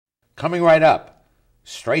Coming right up,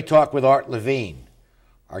 Straight Talk with Art Levine.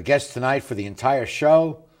 Our guest tonight for the entire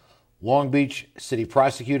show, Long Beach City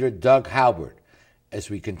Prosecutor Doug Haubert, as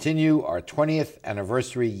we continue our 20th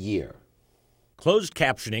anniversary year. Closed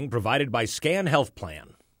captioning provided by Scan Health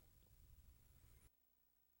Plan.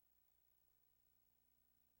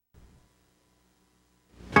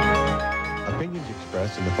 Opinions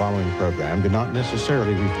expressed in the following program do not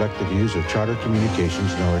necessarily reflect the views of Charter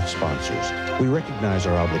Communications nor its sponsors. We recognize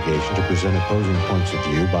our obligation to present opposing points of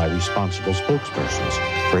view by responsible spokespersons.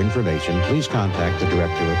 For information, please contact the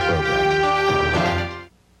director of program.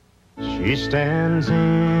 She stands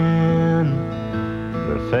in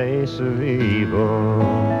the face of evil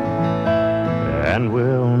and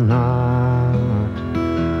will not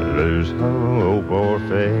lose hope or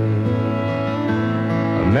faith.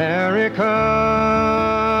 America,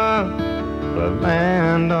 the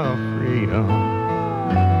land of freedom,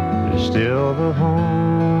 is still the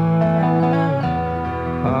home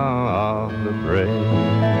of the brave.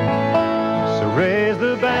 So raise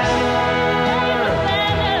the banner,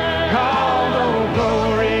 call no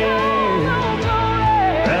glory,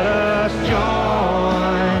 let us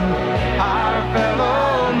join our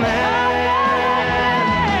fellow man.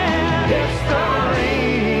 History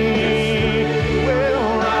will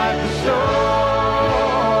write the story.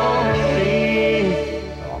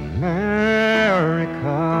 America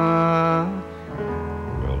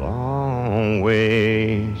will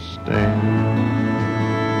always stand.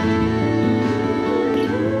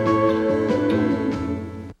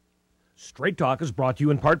 Straight Talk is brought to you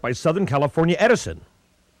in part by Southern California Edison.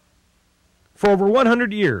 For over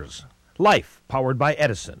 100 years, life powered by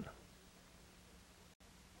Edison.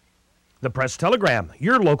 The Press Telegram,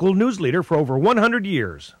 your local news leader for over 100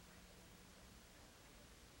 years.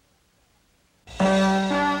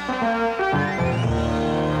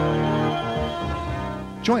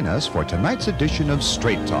 Join us for tonight's edition of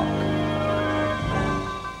Straight Talk.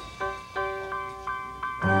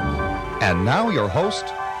 And now your host,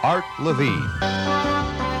 Art Levine.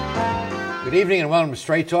 Good evening and welcome to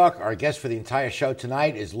Straight Talk. Our guest for the entire show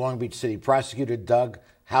tonight is Long Beach City Prosecutor Doug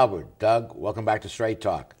Haubert. Doug, welcome back to Straight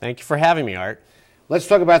Talk. Thank you for having me, Art. Let's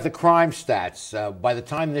talk about the crime stats. By the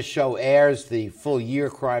time this show airs, the full year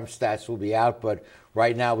crime stats will be out, but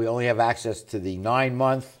right now we only have access to the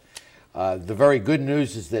 9-month. The very good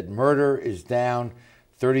news is that murder is down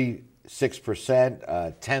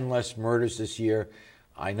 36%, 10 less murders this year.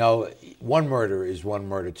 I know one murder is one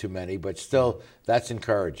murder too many, but still, that's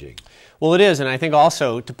encouraging. Well, it is, and I think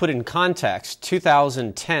also, to put it in context,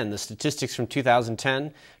 2010, the statistics from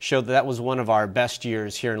 2010 showed that was one of our best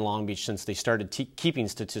years here in Long Beach since they started keeping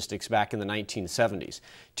statistics back in the 1970s.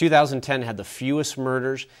 2010 had the fewest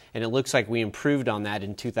murders, and it looks like we improved on that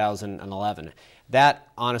in 2011. That,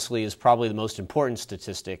 honestly, is probably the most important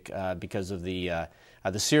statistic because of the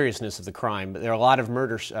seriousness of the crime. But there are a lot of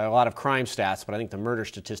crime stats, but I think the murder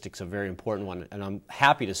statistics are a very important one, and I'm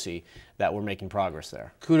happy to see that we're making progress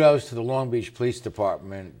there. Kudos to the Long Beach Police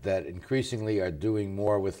Department that increasingly are doing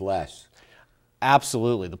more with less.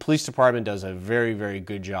 Absolutely. The police department does a very, very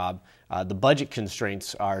good job. The budget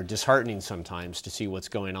constraints are disheartening sometimes to see what's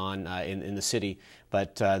going on in the city,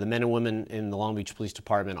 but the men and women in the Long Beach Police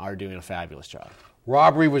Department are doing a fabulous job.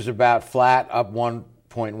 Robbery was about flat, up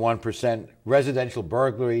 1.1%. Residential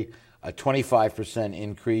burglary, a 25%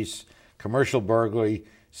 increase. Commercial burglary,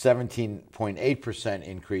 17.8%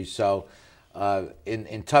 increase. So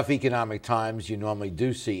in tough economic times, you normally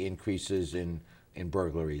do see increases in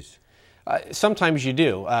burglaries. Sometimes you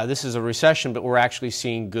do. This is a recession, but we're actually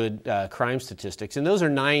seeing good crime statistics. And those are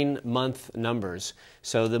 9-month numbers.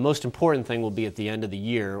 So the most important thing will be at the end of the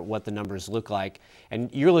year what the numbers look like. And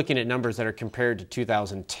you're looking at numbers that are compared to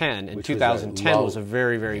 2010. And 2010 was a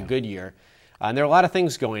very, very good year. And there are a lot of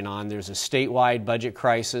things going on. There's a statewide budget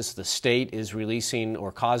crisis. The state is releasing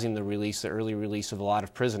or causing the early release of a lot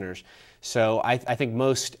of prisoners. So I think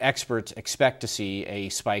most experts expect to see a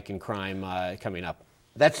spike in crime coming up.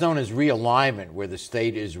 That's known as realignment, where the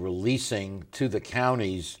state is releasing to the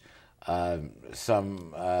counties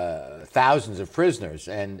some thousands of prisoners,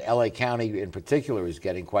 and L.A. County in particular is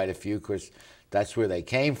getting quite a few because that's where they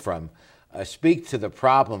came from. Speak to the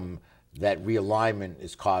problem that realignment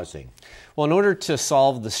is causing. Well, in order to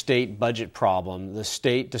solve the state budget problem, the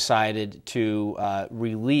state decided to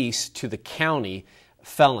release to the county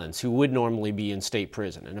felons who would normally be in state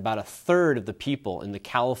prison. And about a third of the people in the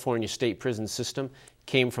California state prison system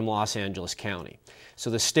came from Los Angeles County. So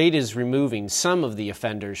the state is removing some of the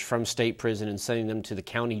offenders from state prison and sending them to the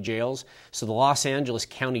county jails. So the Los Angeles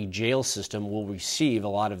County jail system will receive a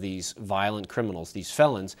lot of these violent criminals, these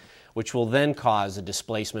felons, which will then cause a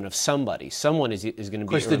displacement of somebody. Someone is going to be. Of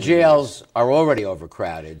course, the jails are already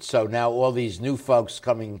overcrowded, so now all these new folks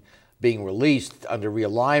being released under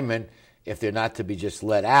realignment, if they're not to be just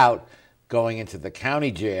let out, going into the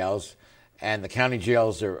county jails, and the county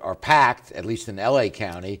jails are packed, at least in L.A.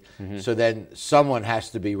 County, so then someone has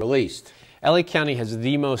to be released. LA County has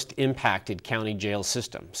the most impacted county jail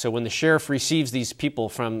system. So when the sheriff receives these people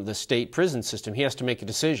from the state prison system, he has to make a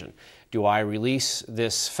decision. Do I release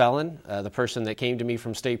this felon, the person that came to me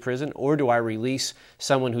from state prison, or do I release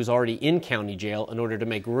someone who's already in county jail in order to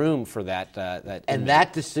make room for that And inmate?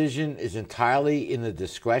 that decision is entirely in the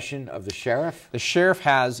discretion of the sheriff? The sheriff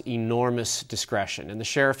has enormous discretion, and the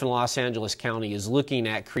sheriff in Los Angeles County is looking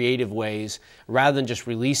at creative ways, rather than just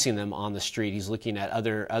releasing them on the street. He's looking at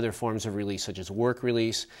other forms of release, such as work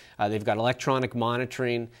release. They've got electronic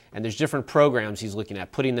monitoring, and there's different programs he's looking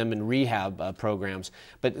at, putting them in rehab programs.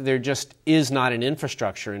 But there just is not an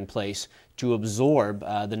infrastructure in place to absorb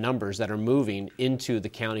the numbers that are moving into the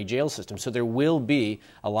county jail system. So there will be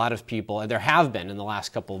a lot of people, and there have been in the last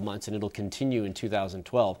couple of months, and it'll continue in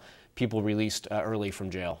 2012, people released early from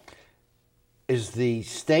jail. Is the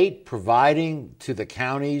state providing to the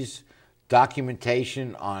counties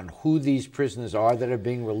documentation on who these prisoners are that are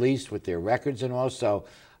being released with their records and all, so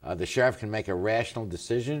the sheriff can make a rational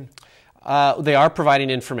decision? They are providing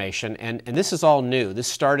information, and this is all new. This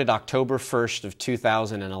started October 1st of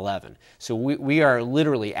 2011. So we are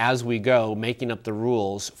literally, as we go, making up the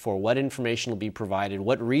rules for what information will be provided,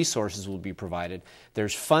 what resources will be provided.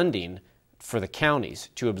 There's funding for the counties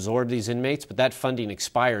to absorb these inmates, but that funding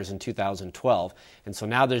expires in 2012. And so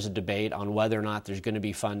now there's a debate on whether or not there's going to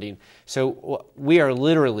be funding. So we are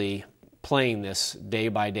literally playing this day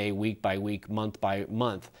by day, week by week, month by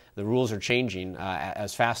month. The rules are changing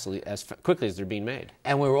as quickly as they're being made.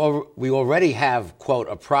 And we already have, quote,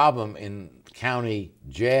 a problem in county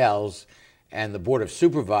jails, and the Board of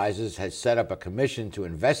Supervisors has set up a commission to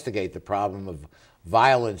investigate the problem of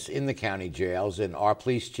violence in the county jails, and our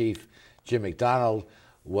police chief, Jim McDonald,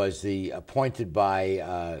 was appointed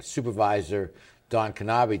by Supervisor Don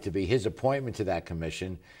Knabe to be his appointment to that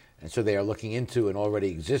commission. And so they are looking into an already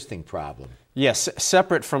existing problem. Yes,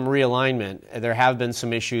 separate from realignment, there have been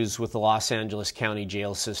some issues with the Los Angeles County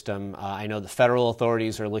jail system. I know the federal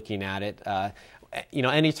authorities are looking at it.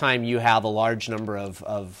 Anytime you have a large number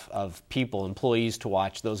of people, employees to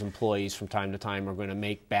watch, those employees from time to time are going to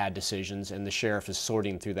make bad decisions, and the sheriff is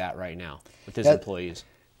sorting through that right now with his employees.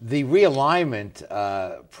 The realignment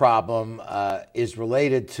problem is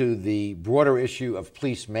related to the broader issue of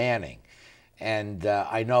police manning. And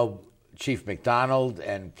I know Chief McDonald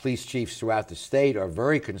and police chiefs throughout the state are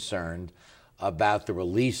very concerned about the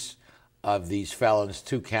release of these felons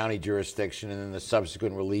to county jurisdiction and then the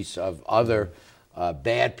subsequent release of other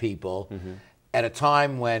bad people at a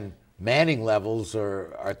time when manning levels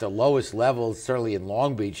are at the lowest levels, certainly in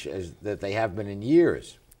Long Beach, that they have been in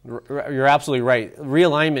years. You're absolutely right.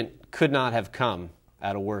 Realignment could not have come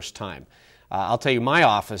at a worse time. I'll tell you, my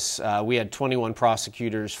office, we had 21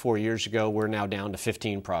 prosecutors 4 years ago. We're now down to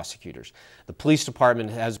 15 prosecutors. The police department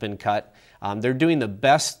has been cut. They're doing the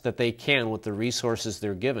best that they can with the resources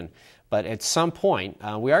they're given. But at some point,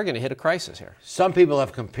 we are going to hit a crisis here. Some people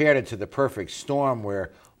have compared it to the perfect storm,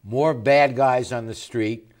 where more bad guys on the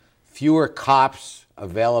street, fewer cops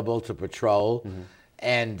available to patrol,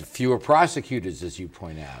 and fewer prosecutors, as you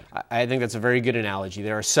point out. I think that's a very good analogy.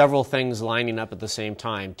 There are several things lining up at the same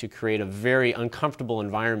time to create a very uncomfortable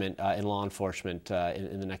environment in law enforcement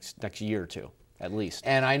in the next year or two, at least.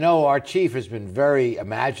 And I know our chief has been very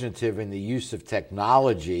imaginative in the use of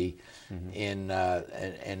technology in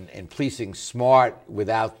policing smart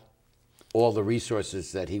without all the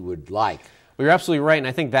resources that he would like. Well, you're absolutely right, and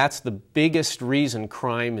I think that's the biggest reason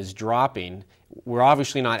crime is dropping. We're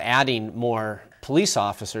obviously not adding more police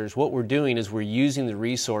officers. What we're doing is we're using the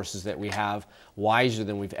resources that we have wiser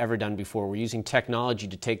than we've ever done before. We're using technology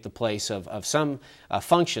to take the place of some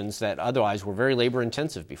functions that otherwise were very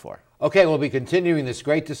labor-intensive before. Okay, we'll be continuing this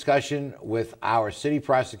great discussion with our city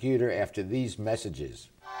prosecutor after these messages.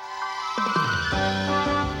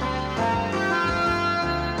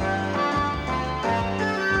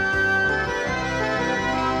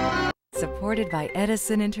 Supported by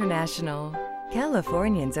Edison International.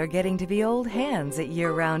 Californians are getting to be old hands at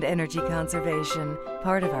year-round energy conservation,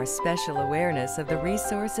 part of our special awareness of the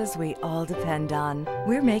resources we all depend on.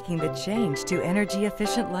 We're making the change to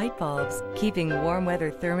energy-efficient light bulbs, keeping warm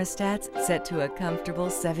weather thermostats set to a comfortable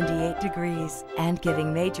 78 degrees, and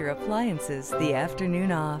giving major appliances the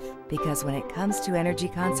afternoon off. Because when it comes to energy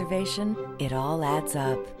conservation, it all adds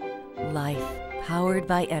up. Life, powered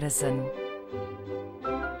by Edison.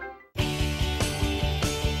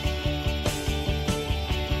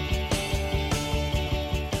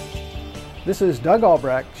 This is Doug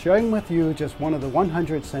Albrecht sharing with you just one of the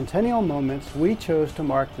 100 centennial moments we chose to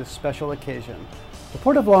mark this special occasion. The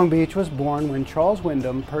Port of Long Beach was born when Charles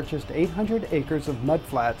Wyndham purchased 800 acres of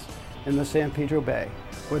mudflats in the San Pedro Bay,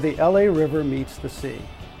 where the LA River meets the sea.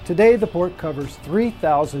 Today, the port covers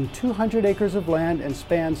 3,200 acres of land and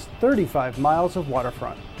spans 35 miles of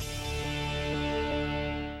waterfront.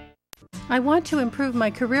 I want to improve my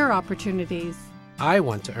career opportunities. I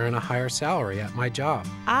want to earn a higher salary at my job.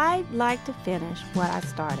 I'd like to finish what I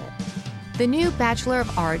started. The new Bachelor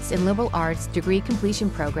of Arts in Liberal Arts degree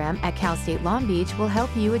completion program at Cal State Long Beach will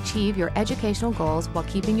help you achieve your educational goals while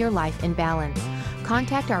keeping your life in balance.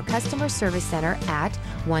 Contact our customer service center at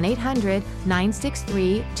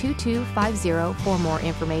 1-800-963-2250 for more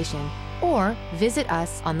information, or visit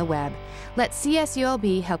us on the web. Let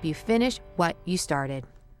CSULB help you finish what you started.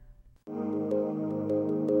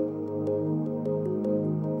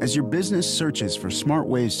 As your business searches for smart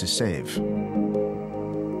ways to save,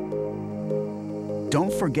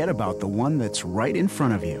 don't forget about the one that's right in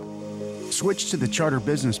front of you. Switch to the Charter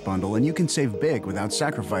Business Bundle and you can save big without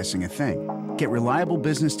sacrificing a thing. Get reliable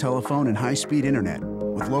business telephone and high-speed internet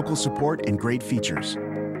with local support and great features.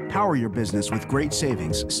 Power your business with great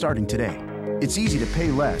savings starting today. It's easy to pay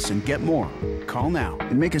less and get more. Call now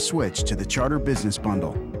and make a switch to the Charter Business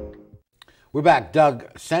Bundle. We're back.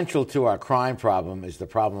 Doug, central to our crime problem is the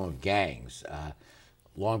problem of gangs.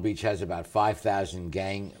 Long Beach has about 5,000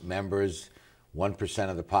 gang members, 1%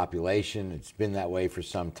 of the population. It's been that way for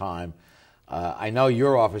some time. I know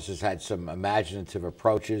your office has had some imaginative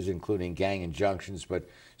approaches, including gang injunctions, but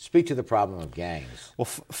speak to the problem of gangs. Well,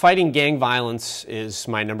 fighting gang violence is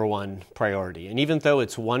my #1 priority. And even though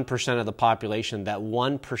it's 1% of the population, that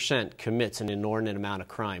 1% commits an inordinate amount of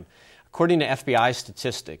crime. According to FBI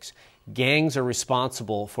statistics, gangs are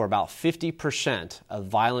responsible for about 50% of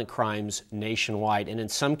violent crimes nationwide, and in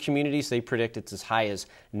some communities they predict it's as high as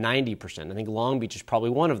 90%. I think Long Beach is probably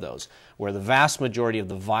one of those, where the vast majority of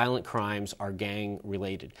the violent crimes are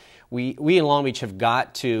gang-related. We in Long Beach have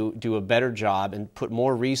got to do a better job and put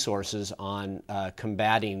more resources on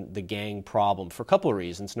combating the gang problem for a couple of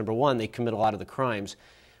reasons. Number one, they commit a lot of the crimes.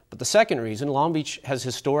 But the second reason, Long Beach has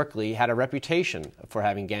historically had a reputation for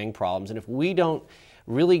having gang problems, and if we don't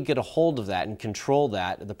really get a hold of that and control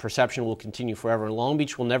that, the perception will continue forever. And Long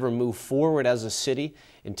Beach will never move forward as a city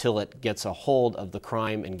until it gets a hold of the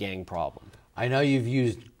crime and gang problem. I know you've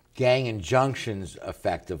used gang injunctions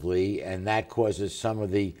effectively, and that causes some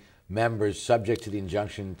of the members subject to the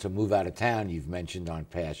injunction to move out of town, you've mentioned on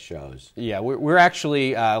past shows. Yeah, we're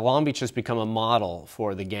actually, Long Beach has become a model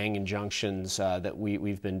for the gang injunctions that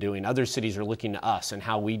we've been doing. Other cities are looking to us and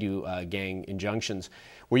how we do gang injunctions.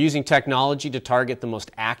 We're using technology to target the most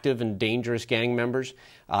active and dangerous gang members,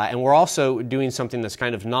 and we're also doing something that's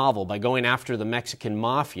kind of novel. By going after the Mexican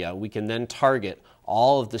Mafia, we can then target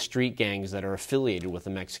all of the street gangs that are affiliated with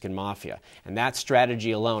the Mexican Mafia. And that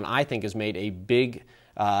strategy alone, I think, has made a big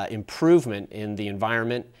improvement in the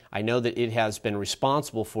environment. I know that it has been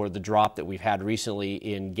responsible for the drop that we've had recently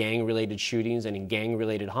in gang-related shootings and in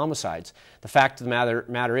gang-related homicides. The fact of the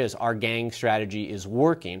matter is our gang strategy is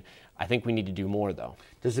working. I think we need to do more, though.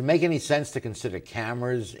 Does it make any sense to consider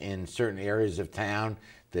cameras in certain areas of town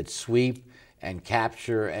that sweep and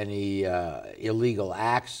capture any illegal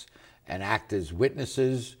acts and act as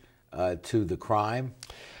witnesses to the crime?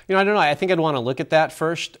 You know, I don't know. I think I'd want to look at that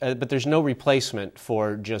first, but there's no replacement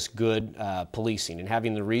for just good policing and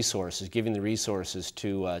having the resources, giving the resources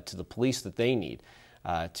to the police that they need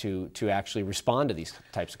to actually respond to these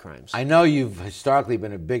types of crimes. I know you've historically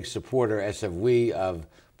been a big supporter, as have we, of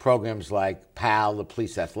programs like PAL, the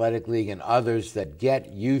Police Athletic League, and others that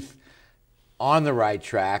get youth on the right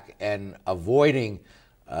track and avoiding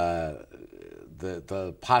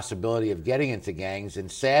the possibility of getting into gangs.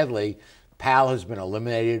 And sadly, PAL has been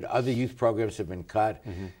eliminated, other youth programs have been cut,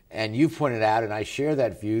 and you pointed out, and I share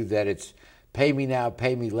that view, that it's pay me now,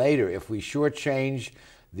 pay me later. If we shortchange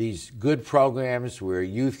these good programs where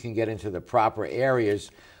youth can get into the proper areas,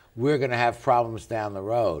 we're going to have problems down the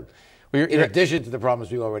road. In addition to the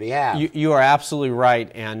problems we already have. You are absolutely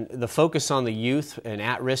right, and the focus on the youth and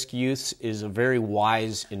at-risk youths is a very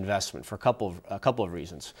wise investment for a couple of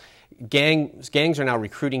reasons. Gangs are now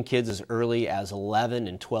recruiting kids as early as 11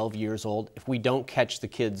 and 12 years old. If we don't catch the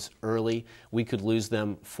kids early, we could lose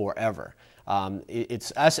them forever.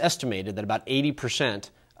 It's estimated that about 80%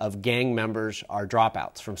 of gang members are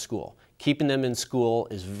dropouts from school. Keeping them in school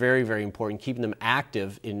is very, very important. Keeping them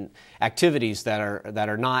active in activities that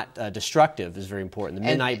are not destructive is very important. The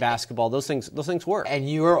midnight basketball, those things work. And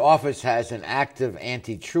your office has an active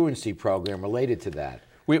anti-truancy program related to that.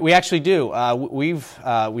 We actually do. We've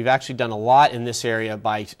actually done a lot in this area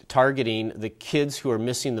by targeting the kids who are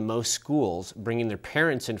missing the most schools, bringing their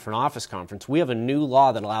parents in for an office conference. We have a new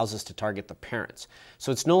law that allows us to target the parents.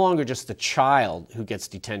 So it's no longer just the child who gets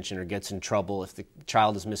detention or gets in trouble if the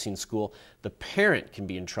child is missing school. The parent can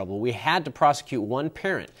be in trouble. We had to prosecute one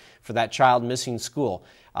parent for that child missing school,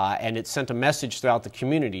 and it sent a message throughout the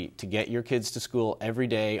community to get your kids to school every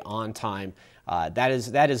day on time. That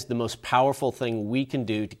is the most powerful thing we can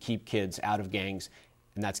do to keep kids out of gangs,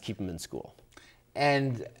 and that's keep them in school.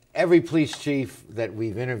 And every police chief that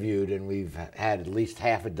we've interviewed, and we've had at least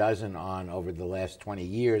half a dozen on over the last 20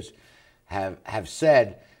 years, have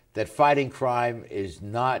said that fighting crime is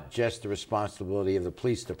not just the responsibility of the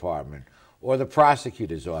police department or the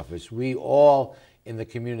prosecutor's office. We all in the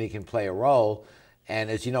community can play a role. And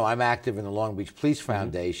as you know, I'm active in the Long Beach Police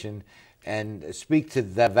Foundation, and speak to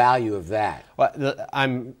the value of that. Well,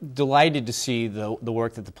 I'm delighted to see the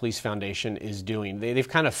work that the Police Foundation is doing. They've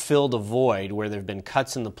kind of filled a void where there have been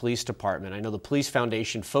cuts in the police department. I know the Police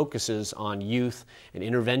Foundation focuses on youth and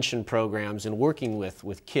intervention programs and working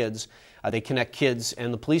with kids. They connect kids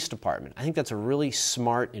and the police department. I think that's a really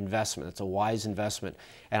smart investment. It's a wise investment.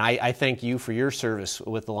 And I thank you for your service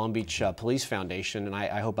with the Long Beach Police Foundation, and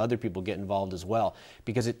I hope other people get involved as well,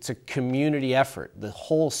 because it's a community effort. The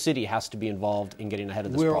whole city has to be involved in getting ahead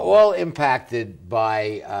of this problem. We're all impacted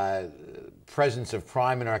by presence of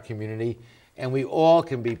crime in our community, and we all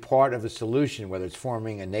can be part of the solution, whether it's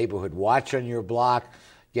forming a neighborhood watch on your block,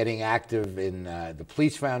 getting active in the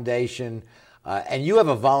Police Foundation, and you have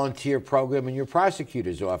a volunteer program in your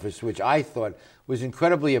prosecutor's office, which I thought was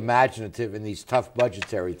incredibly imaginative in these tough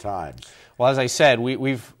budgetary times. Well, as I said,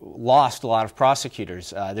 we've lost a lot of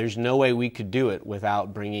prosecutors. There's no way we could do it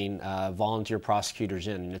without bringing volunteer prosecutors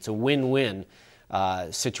in. And it's a win-win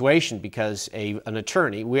situation, because an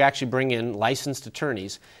attorney, we actually bring in licensed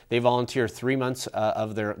attorneys. They volunteer 3 months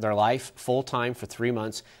of their life full-time for 3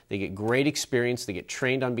 months. They get great experience. They get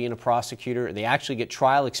trained on being a prosecutor. They actually get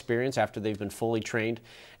trial experience after they've been fully trained.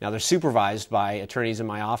 Now, they're supervised by attorneys in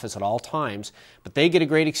my office at all times, but they get a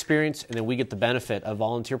great experience, and then we get the benefit of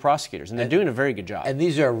volunteer prosecutors, and they're doing a very good job. And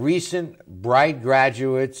these are recent, bright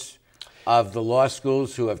graduates of the law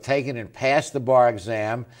schools who have taken and passed the bar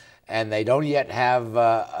exam, and they don't yet have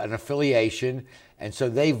an affiliation, and so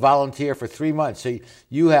they volunteer for 3 months. So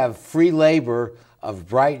you have free labor of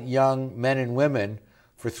bright young men and women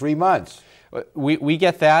for 3 months. We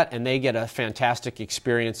get that, and they get a fantastic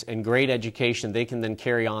experience and great education they can then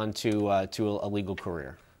carry on to a legal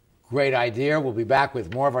career. Great idea. We'll be back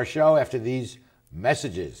with more of our show after these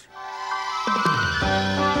messages.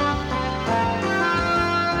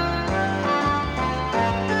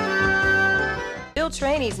 Phil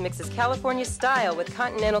Trainees mixes California style with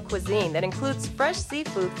continental cuisine that includes fresh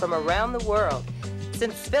seafood from around the world.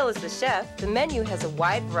 Since Phil is the chef, the menu has a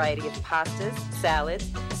wide variety of pastas, salads,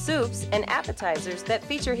 soups, and appetizers that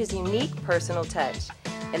feature his unique personal touch.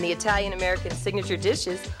 And the Italian-American signature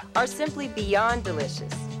dishes are simply beyond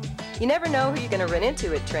delicious. You never know who you're going to run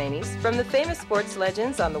into at Trainees, from the famous sports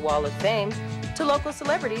legends on the Wall of Fame to local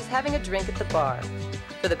celebrities having a drink at the bar.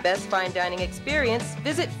 For the best fine dining experience,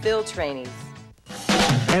 visit Phil Trainees.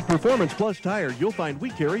 At Performance Plus Tire, you'll find we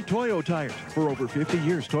carry Toyo tires. For over 50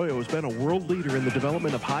 years, Toyo has been a world leader in the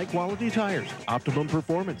development of high-quality tires. Optimum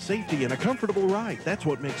performance, safety, and a comfortable ride. That's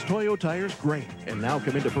what makes Toyo tires great. And now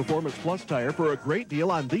come into Performance Plus Tire for a great deal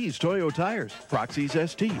on these Toyo tires. Proxys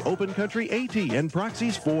ST, Open Country AT, and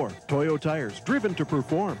Proxys 4. Toyo tires, driven to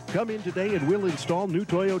perform. Come in today and we'll install new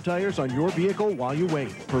Toyo tires on your vehicle while you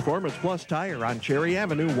wait. Performance Plus Tire on Cherry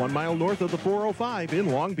Avenue, 1 mile north of the 405 in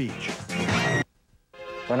Long Beach.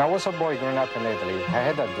 When I was a boy growing up in Italy, I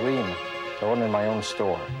had a dream to own my own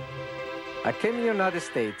store. I came to the United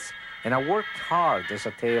States and I worked hard as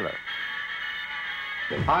a tailor.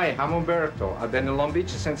 Hi, I'm Haubert. I've been in Long Beach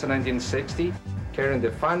since 1960, carrying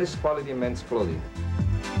the finest quality men's clothing.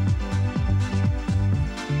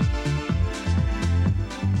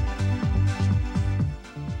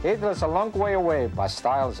 Italy's a long way away, but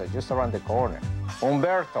styles are just around the corner.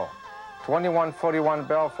 Umberto, 2141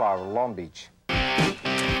 Bellflower, Long Beach.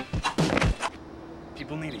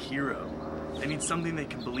 People need a hero. They need something they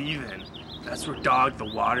can believe in. That's where Dog the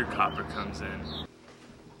Water Copper comes in.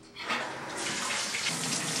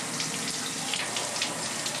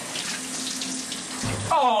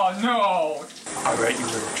 Oh, no! All right, you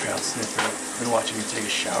little trail sniffer. I've been watching you take a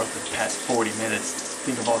shower for the past 40 minutes.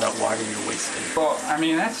 Think of all that water you're wasting. Well, I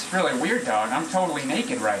mean, that's really weird, Dog. I'm totally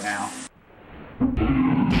naked right now.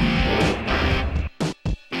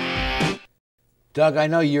 Doug, I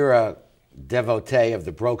know you're a devotee of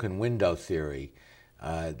the broken window theory.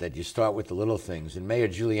 that you start with the little things. And Mayor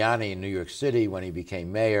Giuliani in New York City, when he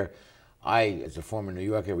became mayor, I, as a former New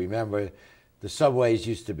Yorker, remember the subways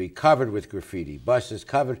used to be covered with graffiti, buses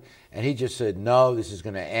covered, and he just said, no, this is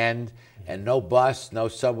going to end, and no bus, no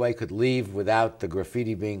subway could leave without the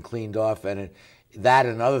graffiti being cleaned off, and that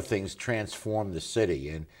and other things transformed the city,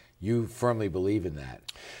 and you firmly believe in that.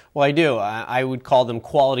 Well, I do. I would call them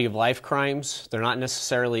quality of life crimes. They're not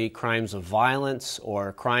necessarily crimes of violence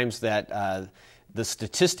or crimes that the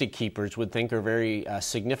statistic keepers would think are very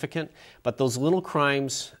significant, but those little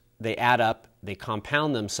crimes, they add up, they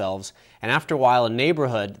compound themselves, and after a while, a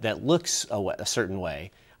neighborhood that looks a certain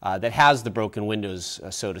way, that has the broken windows,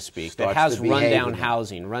 so to speak, that has rundown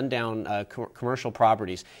housing, rundown commercial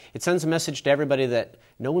properties, it sends a message to everybody that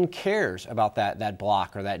no one cares about that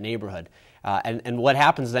block or that neighborhood. And what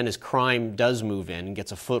happens then is crime does move in and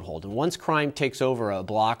gets a foothold. And once crime takes over a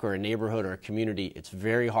block or a neighborhood or a community, it's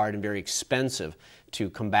very hard and very expensive to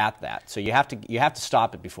combat that. So you have to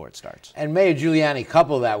stop it before it starts. And Mayor Giuliani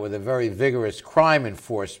coupled that with a very vigorous crime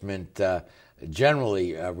enforcement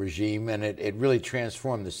regime, and it really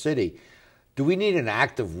transformed the city. Do we need an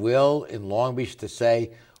act of will in Long Beach to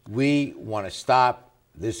say we want to stop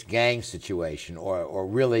this gang situation or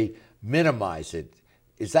really minimize it?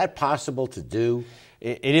 Is that possible to do?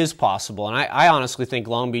 It is possible, and I honestly think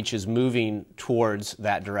Long Beach is moving towards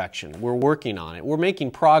that direction. We're working on it. We're making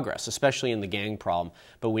progress, especially in the gang problem,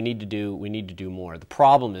 but we need to do more. The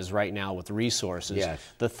problem is right now with resources. Yes.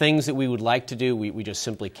 The things that we would like to do, we just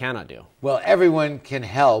simply cannot do. Well, everyone can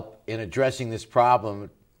help in addressing this problem,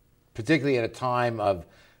 particularly at a time of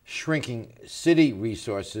shrinking city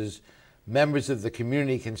resources. Members of the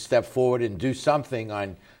community can step forward and do something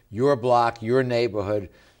on your block, your neighborhood,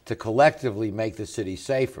 to collectively make the city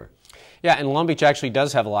safer. Yeah, and Long Beach actually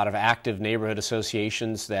does have a lot of active neighborhood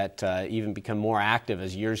associations that even become more active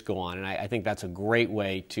as years go on, and I think that's a great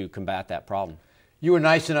way to combat that problem. You were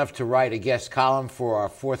nice enough to write a guest column for our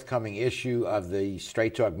forthcoming issue of the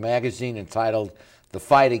Straight Talk magazine entitled The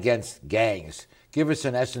Fight Against Gangs. Give us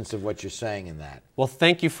an essence of what you're saying in that. Well,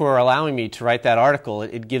 thank you for allowing me to write that article.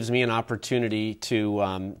 It gives me an opportunity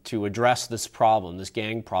to address this problem, this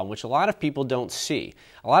gang problem, which a lot of people don't see.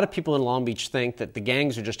 A lot of people in Long Beach think that the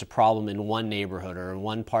gangs are just a problem in one neighborhood or in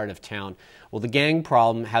one part of town. Well, the gang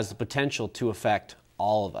problem has the potential to affect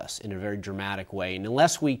all of us in a very dramatic way. And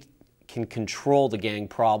unless we can control the gang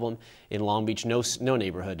problem in Long Beach, no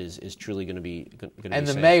neighborhood is truly going to be safe. And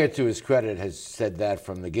the mayor, to his credit, has said that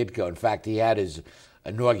from the get-go. In fact, he had his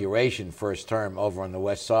inauguration first term over on the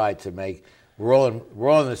west side to make, we're all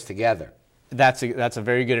in this together. That's a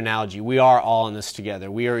very good analogy. We are all in this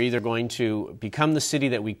together. We are either going to become the city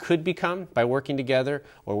that we could become by working together,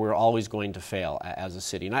 or we're always going to fail as a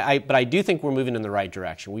city. And but I do think we're moving in the right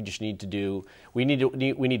direction. We just need to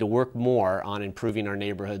work more on improving our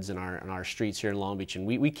neighborhoods and our streets here in Long Beach, and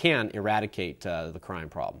we can eradicate the crime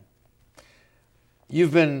problem.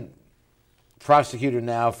 You've been prosecutor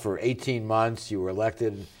now for 18 months. You were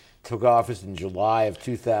elected, took office in July of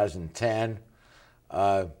 2010.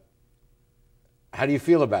 How do you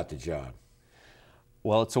feel about the job?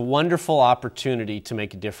 Well, it's a wonderful opportunity to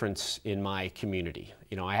make a difference in my community.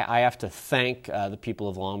 You know, I have to thank the people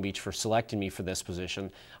of Long Beach for selecting me for this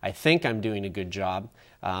position. I think I'm doing a good job.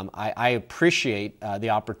 I appreciate the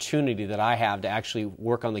opportunity that I have to actually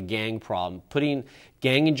work on the gang problem, putting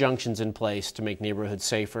gang injunctions in place to make neighborhoods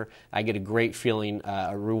safer. I get a great feeling,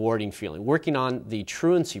 a rewarding feeling. Working on the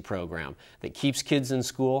truancy program that keeps kids in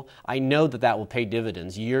school, I know that will pay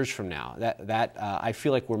dividends years from now. I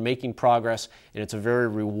feel like we're making progress, and it's a very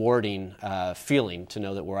rewarding feeling to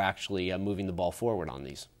know that we're actually moving the ball forward on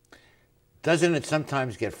these. Doesn't it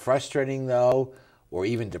sometimes get frustrating, though, or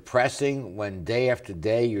even depressing when day after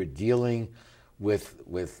day you're dealing with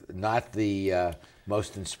not the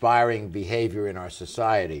most inspiring behavior in our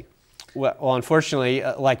society? Well, unfortunately,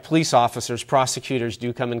 like police officers, prosecutors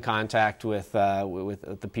do come in contact with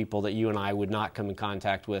the people that you and I would not come in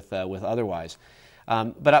contact with otherwise.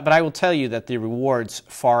 But I will tell you that the rewards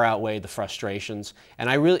far outweigh the frustrations. And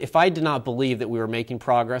if I did not believe that we were making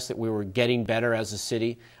progress, that we were getting better as a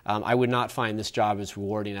city, I would not find this job as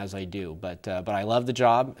rewarding as I do. But I love the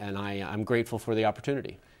job, and I'm grateful for the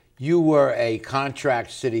opportunity. You were a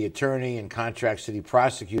contract city attorney and contract city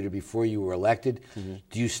prosecutor before you were elected. Mm-hmm.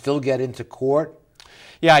 Do you still get into court?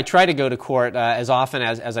 Yeah, I try to go to court as often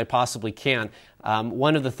as I possibly can.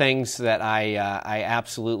 One of the things that I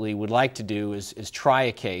absolutely would like to do is try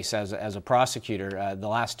a case as a prosecutor. The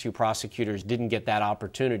last two prosecutors didn't get that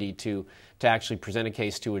opportunity to to actually present a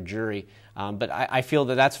case to a jury. But I feel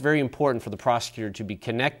that that's very important for the prosecutor to be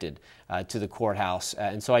connected to the courthouse.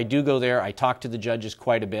 And so I do go there. I talk to the judges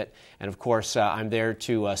quite a bit. And, of course, I'm there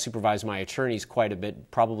to supervise my attorneys quite a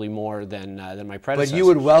bit, probably more than my predecessors. But you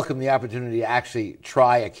would welcome the opportunity to actually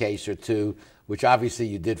try a case or two, which obviously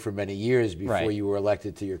you did for many years before you were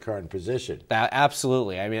elected to your current position.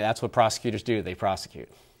 Absolutely. I mean, that's what prosecutors do. They prosecute.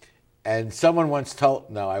 And someone once told,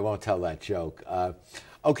 no, I won't tell that joke.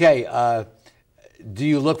 Do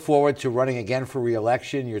you look forward to running again for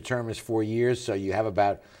re-election? Your term is 4 years, so you have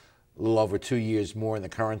about a little over 2 years more in the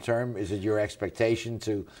current term. Is it your expectation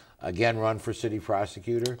to again run for city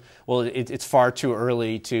prosecutor? Well, it's far too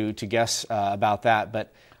early to guess about that,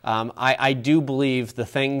 but I do believe the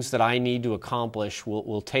things that I need to accomplish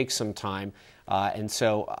will take some time, and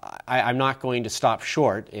so I'm not going to stop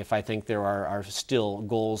short if I think there are still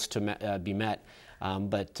goals to be met.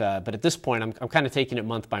 But at this point, I'm kind of taking it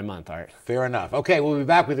month by month, Art. Fair enough. Okay, we'll be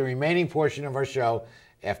back with the remaining portion of our show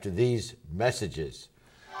after these messages.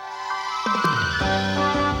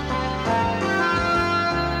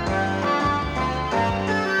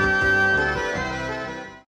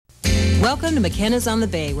 Welcome to McKenna's on the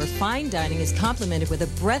Bay, where fine dining is complemented with a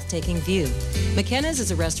breathtaking view. McKenna's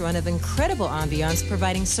is a restaurant of incredible ambiance,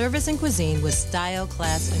 providing service and cuisine with style,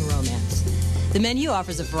 class, and romance. The menu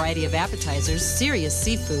offers a variety of appetizers, serious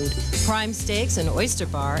seafood, prime steaks, an oyster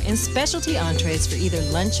bar, and specialty entrees for either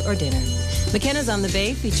lunch or dinner. McKenna's on the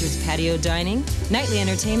Bay features patio dining, nightly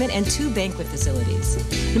entertainment, and 2 banquet facilities.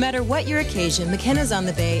 No matter what your occasion, McKenna's on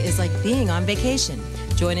the Bay is like being on vacation.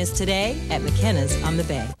 Join us today at McKenna's on the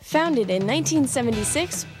Bay. Founded in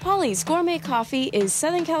 1976, Polly's Gourmet Coffee is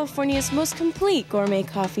Southern California's most complete gourmet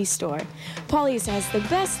coffee store. Polly's has the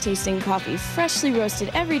best tasting coffee, freshly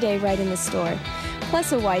roasted every day right in the store,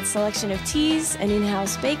 plus a wide selection of teas, an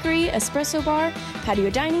in-house bakery, espresso bar,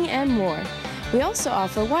 patio dining, and more. We also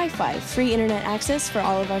offer Wi-Fi, free internet access for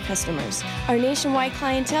all of our customers. Our nationwide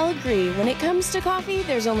clientele agree, when it comes to coffee,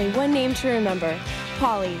 there's only one name to remember: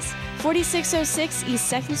 Polly's. 4606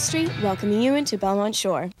 East 2nd Street, welcoming you into Belmont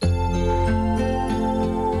Shore.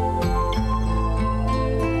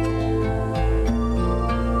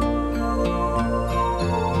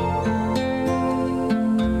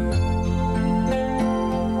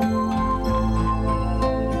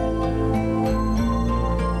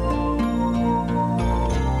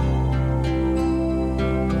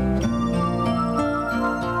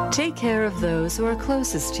 Take care of those who are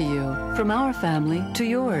closest to you, from our family to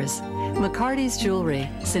yours. McCarty's Jewelry,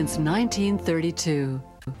 since 1932.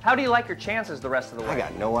 How do you like your chances the rest of the way? I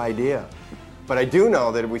got no idea. But I do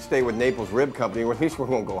know that if we stay with Naples Rib Company, at least we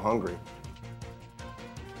won't go hungry.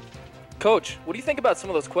 Coach, what do you think about some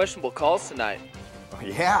of those questionable calls tonight?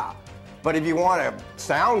 Yeah, but if you want a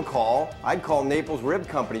sound call, I'd call Naples Rib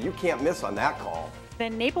Company. You can't miss on that call.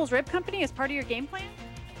 Then Naples Rib Company is part of your game plan?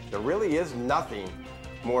 There really is nothing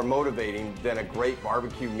more motivating than a great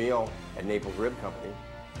barbecue meal at Naples Rib Company.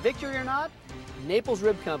 Victory or not, Naples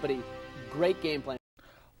Rib Company, great game plan.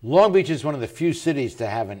 Long Beach is one of the few cities to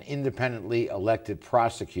have an independently elected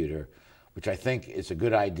prosecutor, which I think is a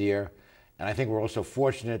good idea. And I think we're also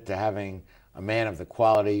fortunate to having a man of the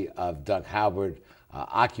quality of Doug Haubert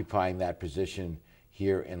occupying that position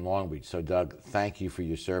here in Long Beach. So, Doug, thank you for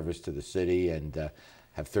your service to the city, and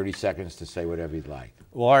have 30 seconds to say whatever you'd like.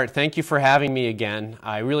 Well, Art, thank you for having me again.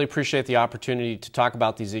 I really appreciate the opportunity to talk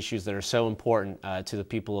about these issues that are so important to the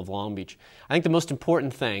people of Long Beach. I think the most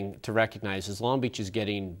important thing to recognize is Long Beach is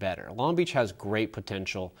getting better. Long Beach has great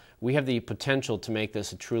potential. We have the potential to make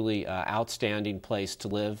this a truly outstanding place to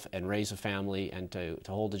live and raise a family and to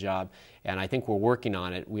hold a job, and I think we're working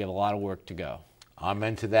on it. We have a lot of work to go.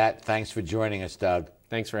 Amen to that. Thanks for joining us, Doug.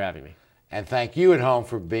 Thanks for having me. And thank you at home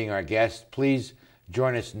for being our guest. Please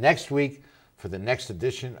join us next week for the next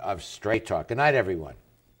edition of Straight Talk. Good night, everyone.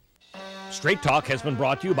 Straight Talk has been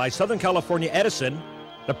brought to you by Southern California Edison,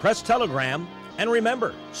 the Press Telegram, and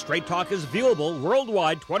remember, Straight Talk is viewable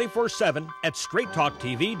worldwide 24/7 at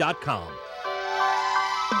straighttalktv.com.